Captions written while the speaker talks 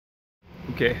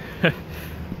Okay,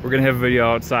 we're gonna have a video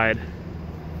outside.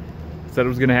 Said it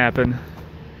was gonna happen.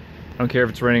 I don't care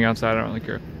if it's raining outside, I don't really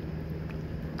care.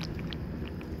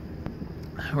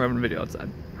 We're having a video outside.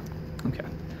 Okay.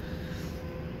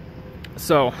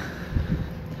 So,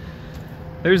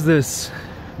 there's this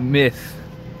myth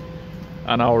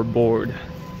on our board.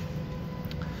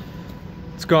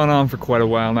 It's gone on for quite a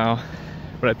while now,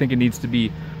 but I think it needs to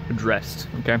be addressed,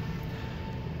 okay?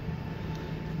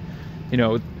 You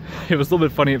know, it was a little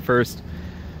bit funny at first,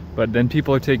 but then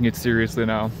people are taking it seriously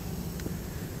now,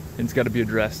 and it's got to be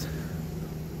addressed.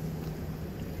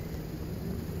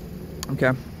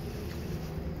 Okay.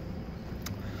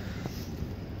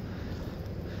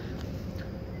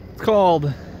 It's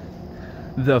called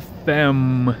the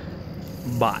Fembot.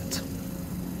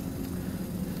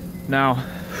 Now,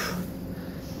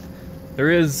 there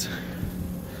is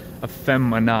a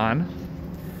phenomenon.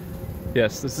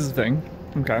 Yes, this is a thing.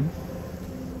 Okay.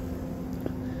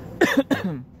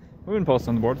 Women post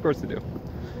on the board, of course they do.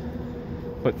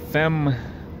 But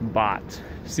Fembot.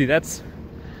 See, that's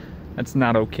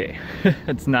not okay.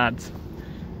 It's not,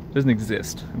 doesn't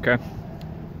exist, okay?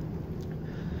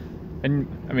 And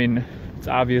I mean, it's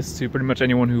obvious to pretty much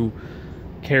anyone who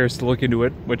cares to look into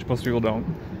it, which most people don't.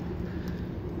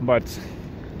 But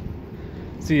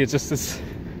see, it's just this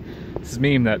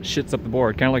meme that shits up the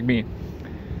board, kind of like me,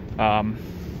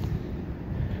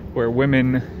 where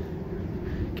women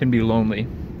can be lonely.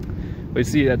 But you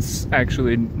see, that's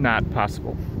actually not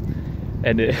possible.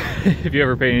 And if you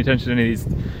ever pay any attention to any of these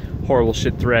horrible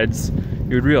shit threads,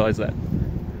 you would realize that.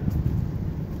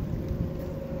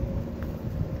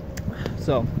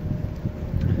 So,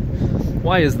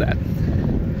 why is that?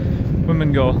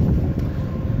 Women go,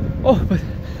 oh, but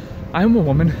I'm a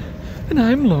woman and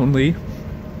I'm lonely,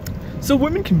 so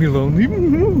women can be lonely.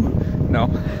 No.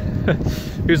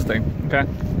 Here's the thing, okay?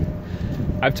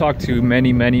 I've talked to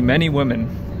many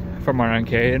women from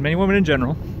RNK and many women in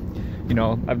general. You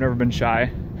know, I've never been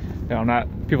shy. You know,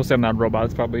 people say I'm not a robot.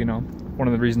 It's probably, you know, one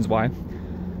of the reasons why.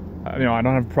 You know, I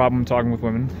don't have a problem talking with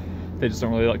women. They just don't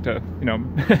really like to, you know,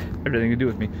 everything to do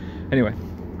with me. Anyway,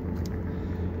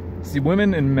 see,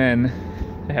 women and men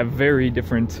have very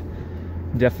different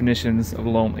definitions of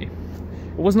lonely.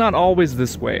 It was not always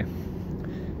this way.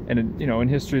 And, you know, in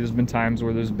history, there's been times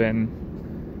where there's been,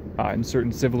 in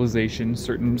certain civilizations,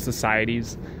 certain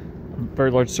societies, a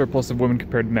very large surplus of women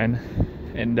compared to men.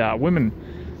 And women,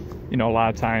 you know, a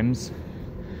lot of times,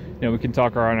 you know, we can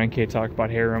talk our RNK talk about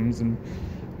harems and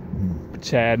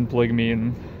Chad and polygamy,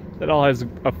 and that all has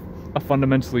a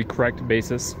fundamentally correct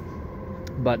basis.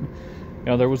 But, you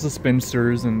know, there was the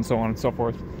spinsters and so on and so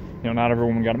forth. You know, not every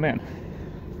woman got a man.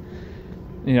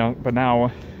 You know, but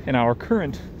now, in our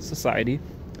current society,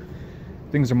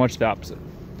 things are much the opposite.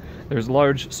 There's a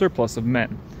large surplus of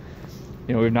men.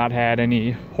 You know, we've not had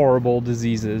any horrible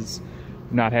diseases,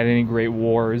 we've not had any great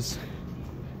wars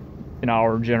in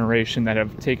our generation that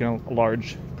have taken a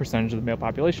large percentage of the male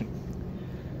population.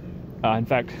 In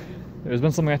fact, there's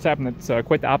been something that's happened that's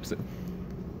quite the opposite.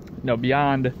 You know,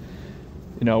 beyond,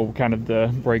 you know, kind of the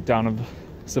breakdown of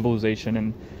civilization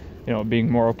and, you know,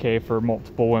 being more okay for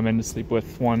multiple women to sleep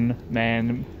with one man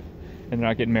and they're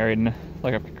not getting married, and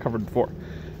like I've covered before.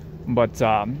 But,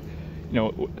 you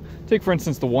know, take for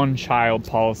instance the one-child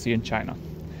policy in China.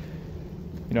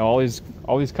 You know,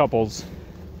 all these couples,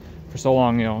 for so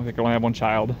long, you know, they could only have one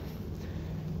child,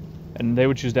 and they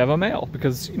would choose to have a male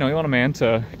because, you know, you want a man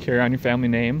to carry on your family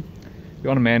name. You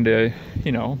want a man to,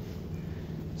 you know,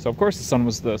 so of course the son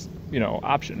was the, you know,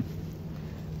 option.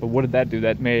 But what did that do?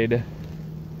 That made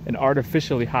an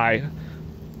artificially high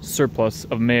surplus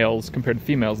of males compared to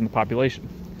females in the population.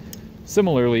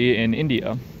 Similarly in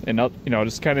India and, you know,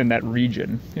 just kind of in that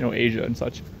region, you know, Asia and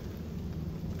such,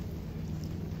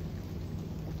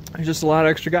 there's just a lot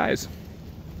of extra guys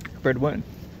compared to women.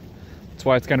 That's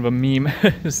why it's kind of a meme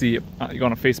to see. You go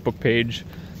on a Facebook page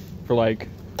for like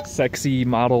sexy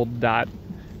model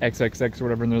 .xxx or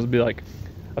whatever, and there'll be like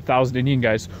 1,000 Indian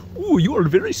guys. Oh, you are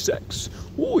very sex.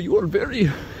 Oh, you are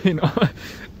very, you know.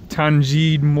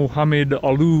 Tanjeed Mohammed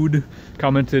Alud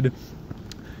commented,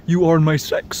 "You are my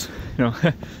sex." You know,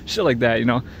 shit like that. You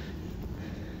know,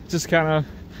 just kind of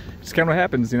what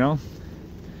happens. You know.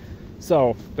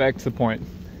 So back to the point.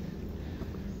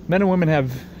 Men and women have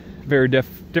very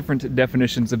different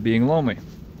definitions of being lonely.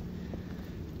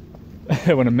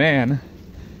 When a man,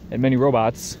 and many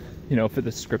robots, you know, fit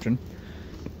this description,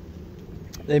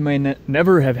 they may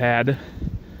never have had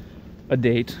a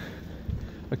date,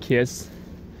 a kiss,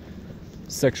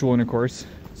 sexual intercourse,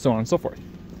 so on and so forth.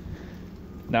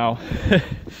 Now, I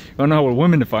don't know what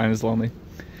women define as lonely.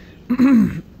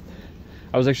 I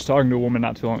was actually talking to a woman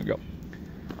not too long ago,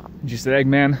 And she said,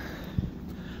 Eggman,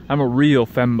 I'm a real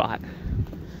fembot.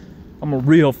 I'm a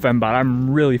real fembot.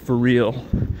 I'm really for real.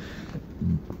 And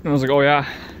I was like, oh yeah,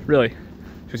 really?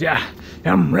 She goes, yeah,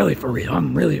 I'm really for real.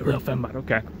 I'm really a real fembot.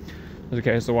 Okay. I was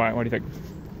okay, so why? What do you think?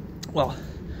 Well,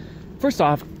 first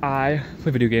off, I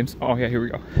play video games. Oh yeah, here we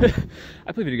go.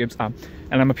 I play video games,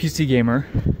 and I'm a PC gamer.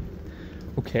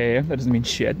 Okay, that doesn't mean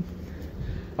shit.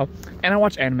 Oh, and I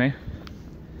watch anime.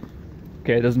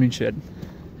 Okay, it doesn't mean shit.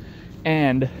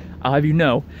 And I'll have you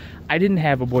know, I didn't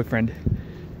have a boyfriend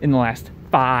in the last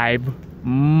 5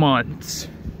 months.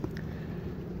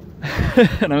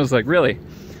 And I was like, really?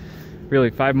 Really,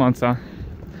 5 months, huh?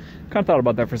 Kind of thought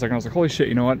about that for a second. I was like, holy shit,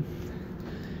 you know what?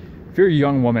 If you're a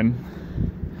young woman,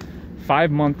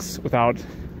 5 months without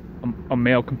a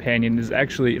male companion is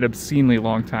actually an obscenely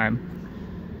long time.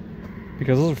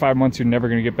 Because those are 5 months you're never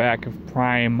going to get back of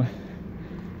prime,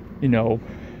 you know,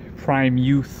 prime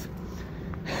youth.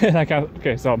 And I got,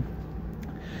 okay, so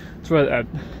at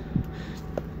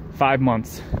 5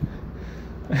 months.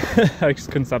 I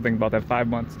just couldn't stop thinking about that, 5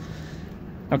 months.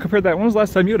 Now compare that, when was the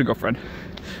last time you had a girlfriend?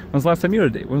 When was the last time you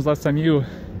had a date? When was the last time you...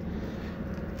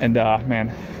 And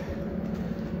man,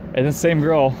 and the same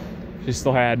girl, she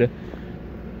still had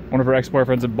one of her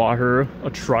ex-boyfriends had bought her a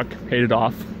truck, paid it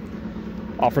off,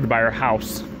 offered to buy her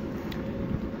house.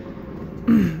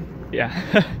 Yeah.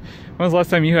 When was the last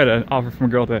time you had an offer from a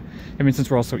girl to, I mean,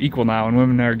 since we're all so equal now and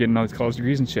women are getting all these college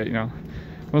degrees and shit, you know,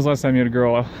 when was the last time you had a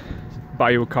girl buy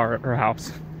you a car or a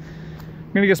house?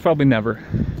 I'm gonna guess probably never,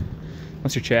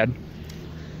 unless you're Chad.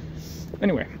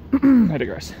 Anyway, I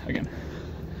digress again.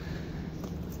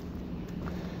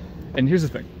 And here's the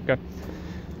thing, okay?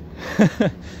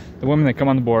 The women that come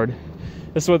on the board,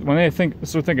 this is what, when they think, this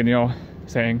is what they're thinking, you know,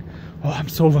 saying, oh, I'm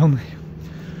so lonely.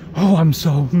 Oh, I'm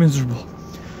so miserable.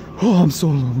 Oh, I'm so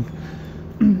lonely.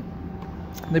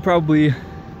 They probably,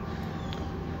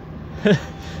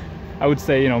 I would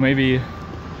say, you know, maybe,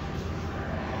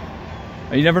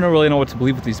 you never really know what to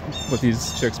believe with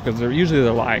these chicks, because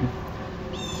they're lying.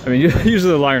 I mean, usually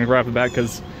they're lying right off the bat,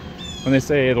 because when they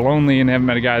say they're lonely and they haven't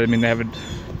met a guy, I mean, they haven't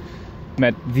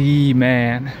met the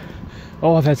man.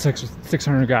 Oh, I've had sex with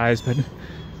 600 guys, but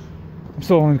I'm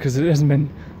so lonely because it hasn't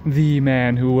been the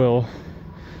man who will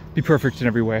be perfect in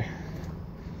every way.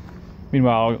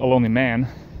 Meanwhile, a lonely man,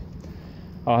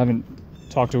 I haven't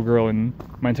talked to a girl in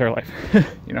my entire life,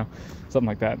 you know, something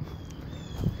like that.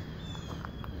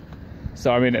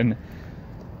 So I mean, and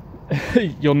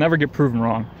you'll never get proven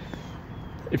wrong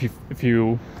if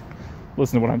you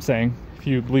listen to what I'm saying. If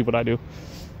you believe what I do,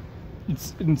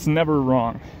 it's never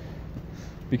wrong,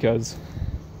 because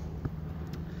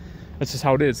that's just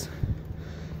how it is.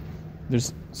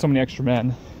 There's so many extra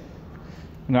men.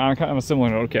 And I'm kind of a similar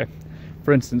note. Okay,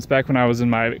 for instance, back when I was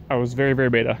I was very, very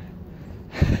beta.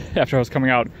 After I was coming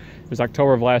out, it was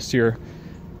October of last year.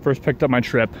 First picked up my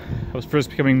trip. I was first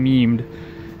becoming memed,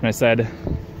 and I said,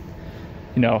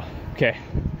 you know, okay,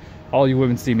 all you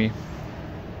women see me.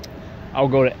 I'll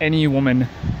go to any woman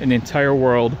in the entire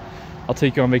world. I'll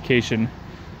take you on vacation.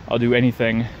 I'll do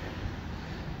anything.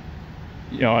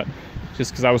 You know,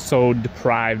 just because I was so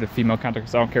deprived of female contact.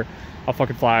 So I don't care. I'll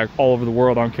fucking fly all over the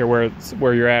world. I don't care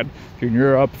where you're at. If you're in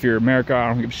Europe, if you're in America, I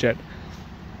don't give a shit.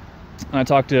 And I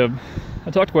talked to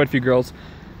quite a few girls,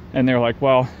 and they were like,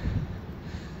 well,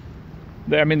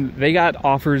 they got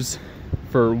offers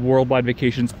for worldwide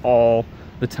vacations all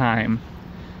the time.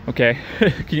 Okay,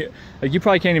 you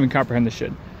probably can't even comprehend this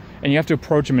shit, and you have to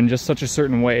approach them in just such a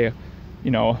certain way.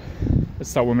 You know,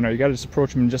 that's how women are. You gotta just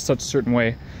approach them in just such a certain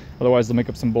way, otherwise they'll make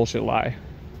up some bullshit lie.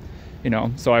 You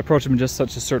know, so I approached them in just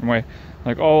such a certain way,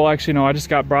 like, oh, actually, no, I just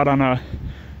got brought on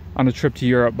a trip to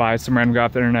Europe by some random guy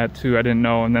off the internet who I didn't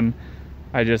know, and then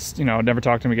I just, you know, never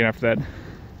talked to him again after that.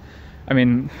 I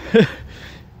mean,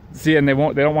 see, and they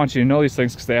don't want you to know these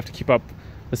things because they have to keep up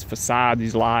this facade,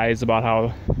 these lies about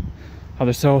how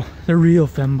they're real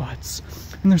fembots,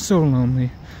 and they're so lonely.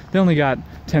 They only got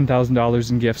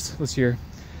 $10,000 in gifts this year.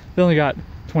 They only got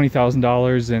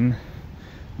 $20,000 in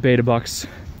beta bucks.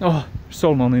 Oh,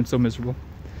 so lonely and so miserable.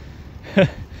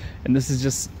 And this is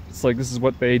just, it's like, this is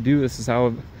what they do. This is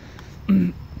how,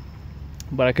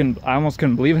 but I almost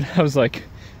couldn't believe it. I was like,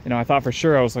 you know, I thought for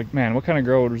sure, I was like, man, what kind of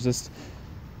girl would resist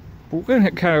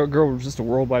a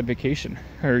worldwide vacation?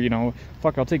 Or, you know,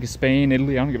 fuck, I'll take you to Spain,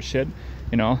 Italy, I don't give a shit,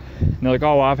 you know? And they're like,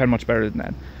 oh, well, I've had much better than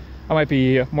that. I might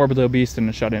be morbidly obese and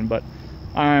a shut-in, but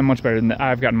I'm much better than that.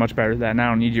 I've gotten much better than that, and I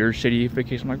don't need your shitty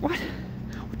vacation. I'm like, what?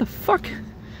 What the fuck?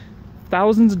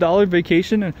 Thousands of dollar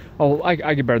vacation? And oh, I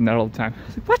get better than that all the time. I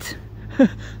was like, what? Are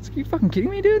you fucking kidding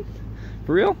me, dude?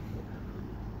 For real?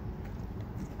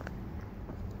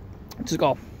 Just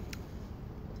go.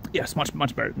 Yes, much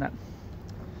better than that.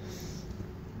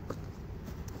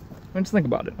 mean, just think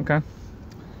about it, okay?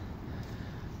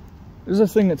 There's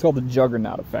this thing that's called the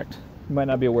juggernaut effect. You might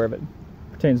not be aware of it.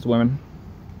 It pertains to women.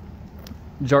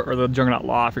 Or the juggernaut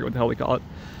law, I forget what the hell they call it.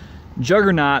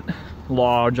 Juggernaut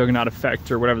law, or juggernaut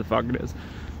effect, or whatever the fuck it is.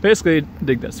 Basically,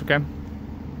 dig this, okay?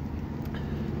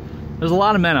 There's a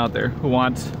lot of men out there who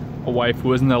want a wife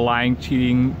who isn't a lying,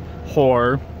 cheating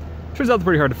whore. Turns out they're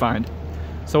pretty hard to find.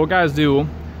 So what guys do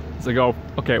is they go,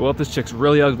 okay, well, if this chick's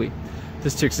really ugly,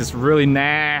 this chick's just really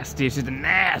nasty, she's a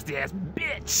nasty ass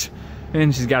bitch,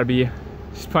 and she's probably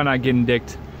not getting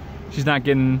dicked. She's not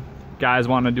getting guys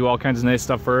wanting to do all kinds of nice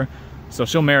stuff for her. So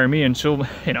she'll marry me, and she'll,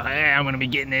 you know, hey, I'm gonna be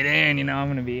getting it in, you know, I'm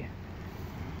gonna be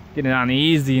getting it on the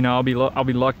easy, you know, I'll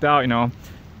be lucked out, you know.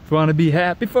 If you wanna be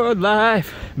happy for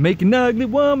life, make an ugly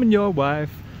woman your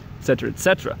wife, etc.,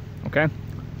 etc. Okay.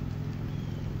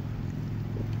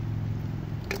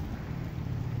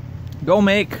 Go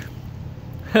make.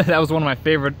 That was one of my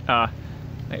favorite.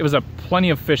 It was a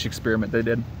Plenty of Fish experiment they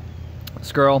did.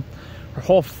 This girl, her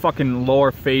whole fucking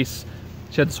lower face,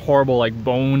 she had this horrible like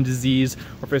bone disease.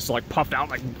 Her face was like puffed out,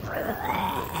 like,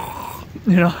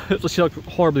 you know, she looked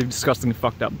horribly disgustingly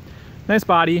fucked up. Nice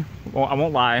body, well, I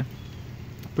won't lie,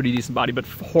 pretty decent body, but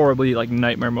horribly like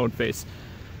nightmare mode face.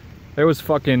 There was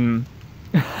fucking,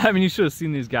 I mean, you should have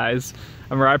seen these guys.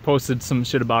 I remember I posted some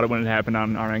shit about it when it happened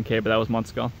on RNK, but that was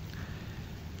months ago.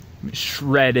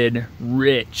 Shredded,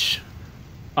 rich,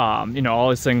 you know, all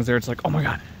these things there. It's like, oh my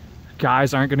god,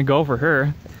 guys aren't gonna go for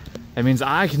her. That means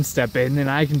I can step in and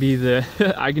I can be the,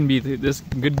 this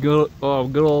good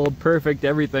old perfect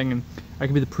everything, and I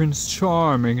can be the Prince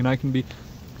Charming, and I can be.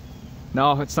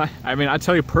 No, it's not. I mean, I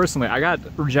tell you personally, I got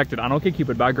rejected on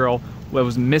OkCupid by a girl that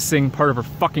was missing part of her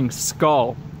fucking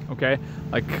skull. Okay,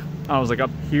 like I was like up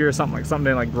here or something, like something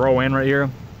didn't like grow in right here,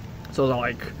 so I was all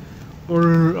like,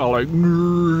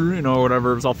 you know,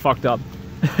 whatever. It was all fucked up.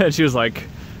 And she was like,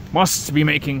 must be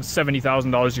making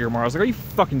 $70,000 a year more. I was like, are you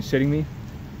fucking shitting me?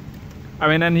 I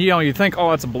mean, and you know, you think,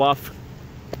 oh, that's a bluff.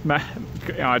 You know,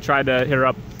 I tried to hit her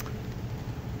up,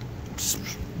 just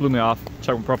blew me off.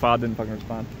 Checked my profile, didn't fucking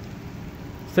respond.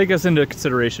 Take us into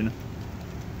consideration.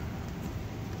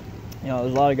 You know,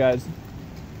 there's a lot of guys,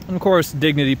 and of course,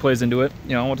 dignity plays into it.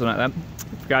 You know, what's not that?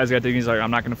 If guys got dignity, like,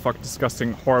 I'm not gonna fuck a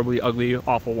disgusting, horribly ugly,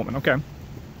 awful woman. Okay,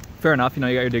 fair enough. You know,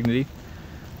 you got your dignity.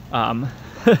 And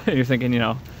you're thinking, you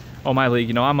know, oh, my league.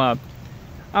 You know, I'm a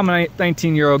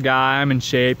 19-year-old guy. I'm in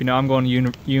shape. You know, I'm going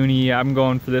to uni. I'm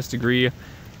going for this degree,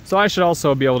 so I should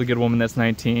also be able to get a woman that's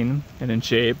 19 and in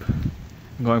shape.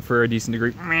 I'm going for a decent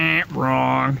degree.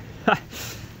 Wrong.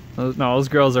 No, those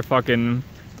girls are fucking.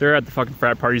 They're at the fucking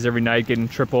frat parties every night, getting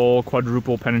triple,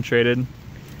 quadruple penetrated.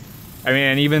 I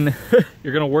mean, even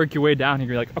you're gonna work your way down here.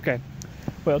 You're like, okay,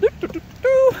 well,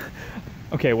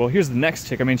 okay, well, here's the next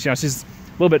chick. I mean, you know, she's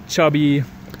a little bit chubby.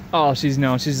 Oh, she's, you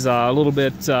know, she's a little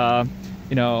bit,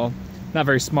 you know, not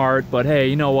very smart. But hey,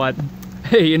 you know what?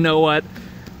 Hey, you know what?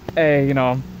 Hey, you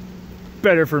know,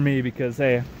 better for me because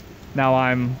hey, now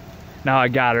I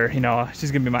got her. You know,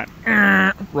 she's gonna be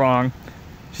my wrong.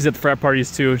 She's at the frat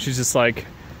parties too. She's just like,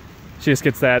 she just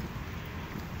gets that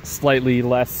slightly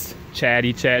less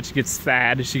chatty chat. She gets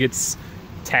thad. She gets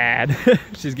tad.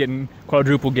 She's getting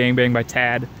quadruple gangbang by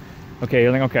tad. Okay,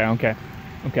 you're like,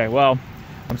 okay. Well,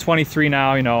 I'm 23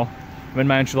 now. You know, I'm in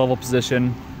my entry level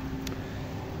position.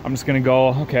 I'm just gonna go.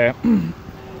 Okay. So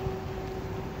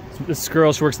this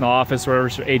girl, she works in the office, or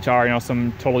whatever, HR. You know,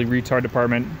 some totally retard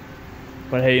department.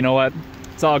 But hey, you know what?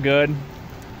 It's all good.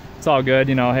 It's all good.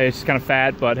 You know, hey, she's kind of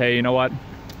fat, but hey, you know what?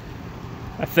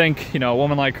 I think, you know, a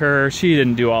woman like her, she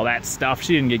didn't do all that stuff.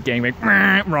 She didn't get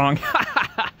gangbanged. Wrong.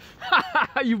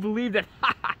 You believed it.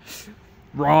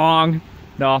 Wrong.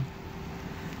 No.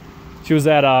 She was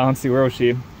at, let's see, where was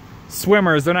she?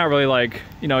 Swimmers, they're not really like,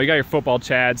 you know, you got your football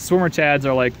chads. Swimmer chads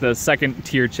are like the second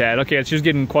tier chad. Okay, she was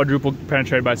getting quadruple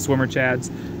penetrated by swimmer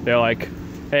chads. They're like,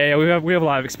 hey, we have a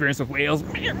lot of experience with whales.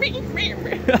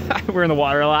 We're in the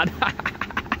water a lot.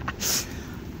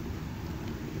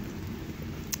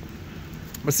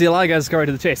 But see, a lot of guys go right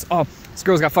to the chase. Oh, this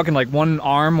girl's got fucking like one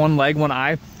arm, one leg, one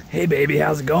eye. Hey baby,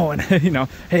 how's it going? You know,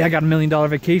 hey, I got $1 million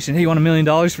vacation. Hey, you want $1 million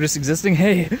for just existing?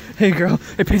 Hey girl,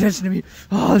 hey, pay attention to me.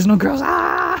 Oh, there's no girls.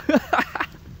 Ah!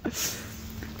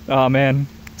 Oh man,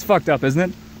 it's fucked up,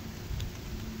 isn't it?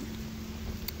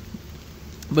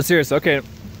 But seriously, okay.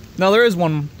 Now there is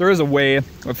a way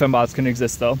where fembots can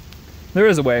exist though. There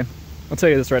is a way. I'll tell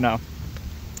you this right now.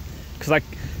 Cause I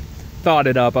thought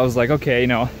it up. I was like, okay, you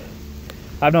know,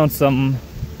 I've known some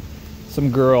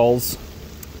girls,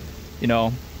 you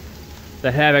know,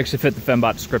 that have actually fit the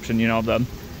fembot description, you know, the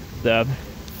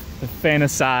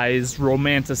fantasized,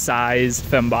 romanticized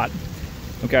fembot.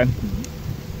 Okay.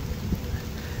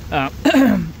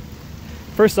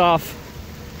 First off,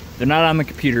 they're not on the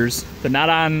computers. They're not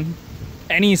on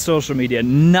any social media.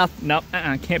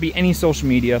 Can't be any social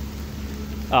media.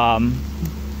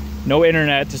 No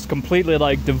internet, just completely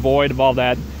like devoid of all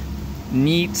that.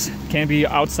 Neat, can't be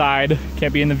outside,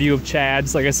 can't be in the view of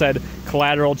Chads. Like I said,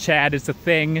 collateral Chad is a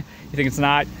thing. You think it's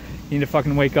not? You need to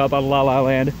fucking wake up out of La La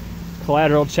Land.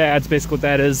 Collateral Chad's basically what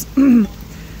that is.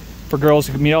 For girls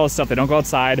who can meet all this stuff, they don't go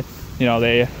outside. You know,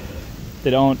 they're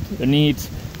neat.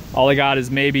 All they got is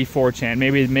maybe 4chan,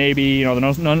 maybe you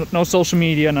know, no social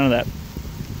media, none of that.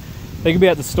 They could be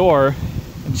at the store,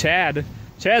 and Chad's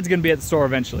gonna be at the store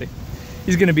eventually.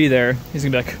 He's gonna be there. He's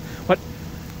gonna be like, what?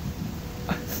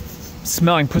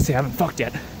 Smelling pussy, I haven't fucked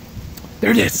yet.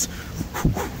 There it is.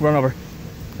 Run over.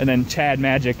 And then Chad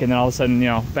magic, and then all of a sudden, you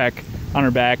know, back on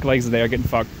her back, legs are there, getting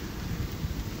fucked.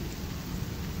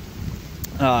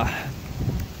 So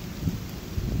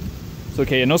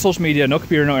okay, no social media, no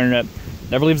computer, no internet.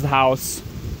 Never leaves the house.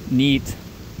 Neat.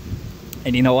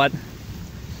 And you know what?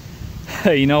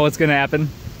 You know what's gonna happen?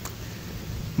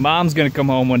 Mom's gonna come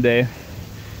home one day.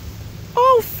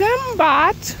 Oh,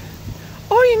 Fembot.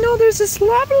 Oh, you know, there's this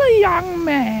lovely young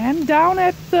man down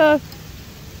at the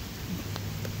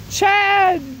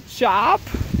Chad shop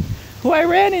who I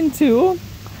ran into.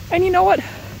 And you know what?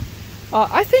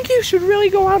 I think you should really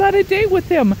go out on a date with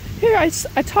him. Here, I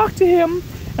talked to him,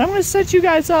 and I'm gonna set you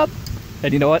guys up.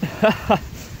 And you know what?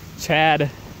 Chad.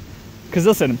 Because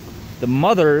listen, the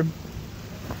mother,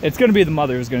 it's gonna be the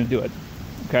mother who's gonna do it.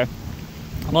 Okay?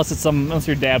 Unless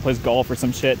your dad plays golf or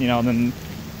some shit, you know, and then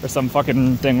or some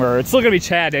fucking thing where it's still gonna be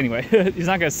Chad anyway. He's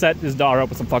not gonna set his daughter up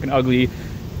with some fucking ugly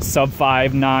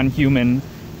sub-5 non-human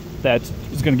that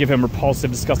is gonna give him repulsive,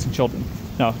 disgusting children.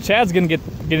 No, Chad's gonna get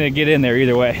in there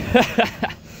either way.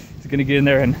 He's gonna get in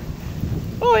there and,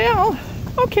 oh yeah,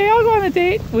 okay, I'll go on a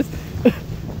date with.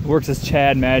 Works as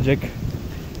Chad magic,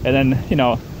 and then you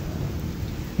know,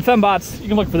 fembots. You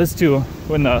can look for this too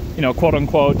when the quote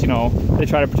unquote they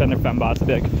try to pretend they're fembots. They'll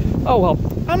be like, oh well,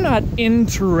 I'm not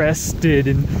interested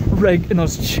in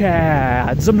those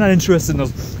Chads. I'm not interested in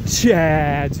those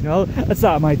Chads. You know, that's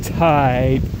not my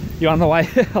type. You wanna know why?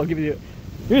 I'll give you.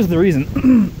 Here's the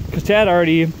reason. Because Chad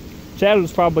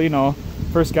was probably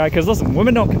first guy. Because listen,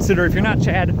 women don't consider, if you're not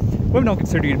Chad, women don't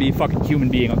consider you to be a fucking human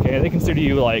being. Okay, they consider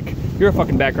you like you're a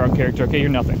fucking background character. Okay, you're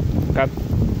nothing. Okay,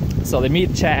 so they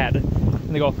meet Chad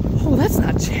and they go, oh, that's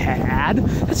not Chad.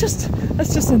 That's just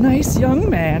a nice young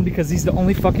man, because he's the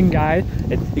only fucking guy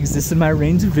that exists in my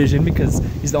range of vision, because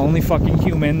he's the only fucking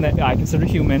human that I consider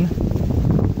human.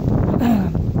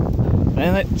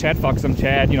 And then Chad fucks him.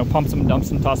 Chad, pumps him, dumps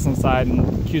him, tosses him aside,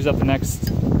 and queues up the next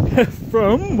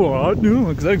from what?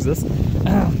 Because that exists.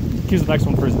 Queues the next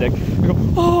one for his dick. I go,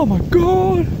 oh my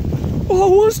god!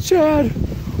 Oh, it was Chad!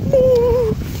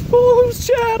 Oh, it was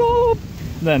Chad! Oh!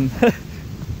 Then,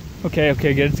 okay,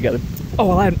 get it together. Oh,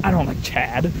 well, I don't like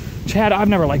Chad. I've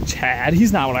never liked Chad.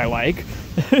 He's not what I like.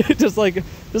 just like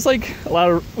a lot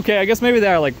of, okay, I guess maybe they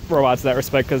are like robots in that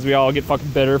respect, because we all get fucking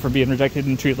bitter for being rejected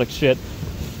and treated like shit.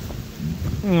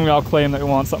 And we all claim that we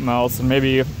want something else, and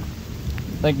maybe I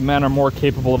think men are more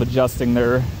capable of adjusting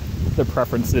their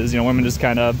preferences. Women just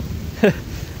kind of, I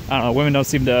don't know, women don't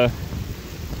seem to,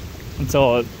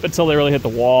 until they really hit the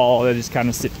wall, they just kind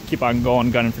of keep on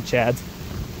gunning for Chads.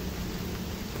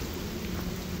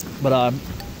 But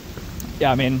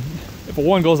yeah, I mean, if a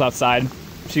woman goes outside,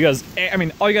 she goes, I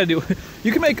mean, all you gotta do,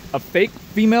 you can make a fake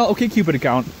female OkCupid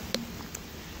account.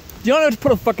 You don't have to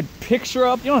put a fucking picture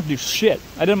up. You don't have to do shit.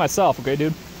 I did it myself, okay,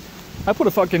 dude? I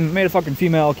made a fucking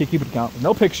female OkCupid account with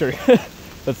no picture.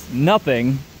 That's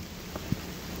nothing.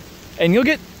 And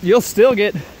you'll still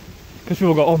get, because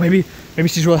people go, oh, maybe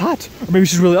she's really hot, or maybe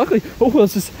she's really ugly. Oh, well,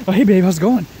 it's just, oh, hey, babe, how's it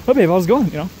going? Oh, babe, how's it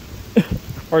going?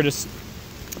 Or just,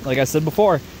 like I said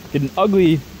before, get an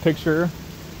ugly picture.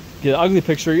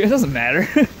 It doesn't matter,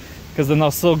 because then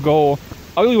they'll still go.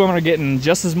 Ugly women are getting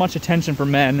just as much attention from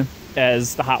men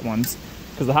as the hot ones,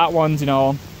 because the hot ones,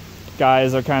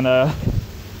 guys are kind of,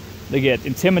 they get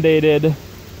intimidated,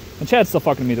 and Chad's still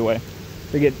fucking them either way.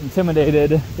 They get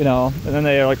intimidated, and then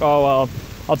they're like, oh well,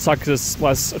 I'll suck this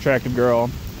less attractive girl.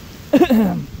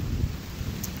 It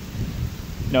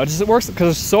just, it works because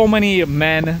there's so many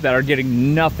men that are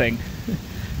getting nothing.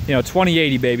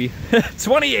 2080 baby.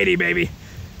 2080 baby.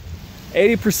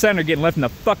 80% are getting left in the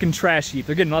fucking trash heap.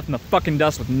 They're getting left in the fucking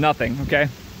dust with nothing, okay?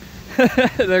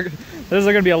 There's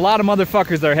gonna be a lot of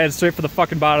motherfuckers that are headed straight for the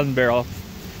fucking bottom of the barrel.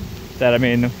 That, I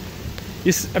mean,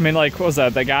 I mean, like, what was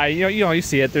that? That guy, you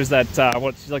see it. There's that,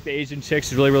 what's like the Asian chick.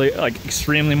 She's really, like,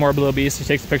 extremely morbidly obese. She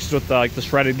takes pictures with, like, the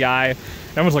shredded guy.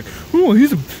 Everyone's like, oh,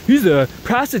 he's a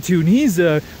prostitute, and he's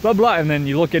a blah, blah. And then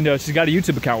you look into it, she's got a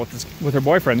YouTube account with her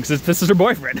boyfriend, because this is her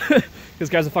boyfriend. This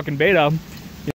guy's a fucking beta.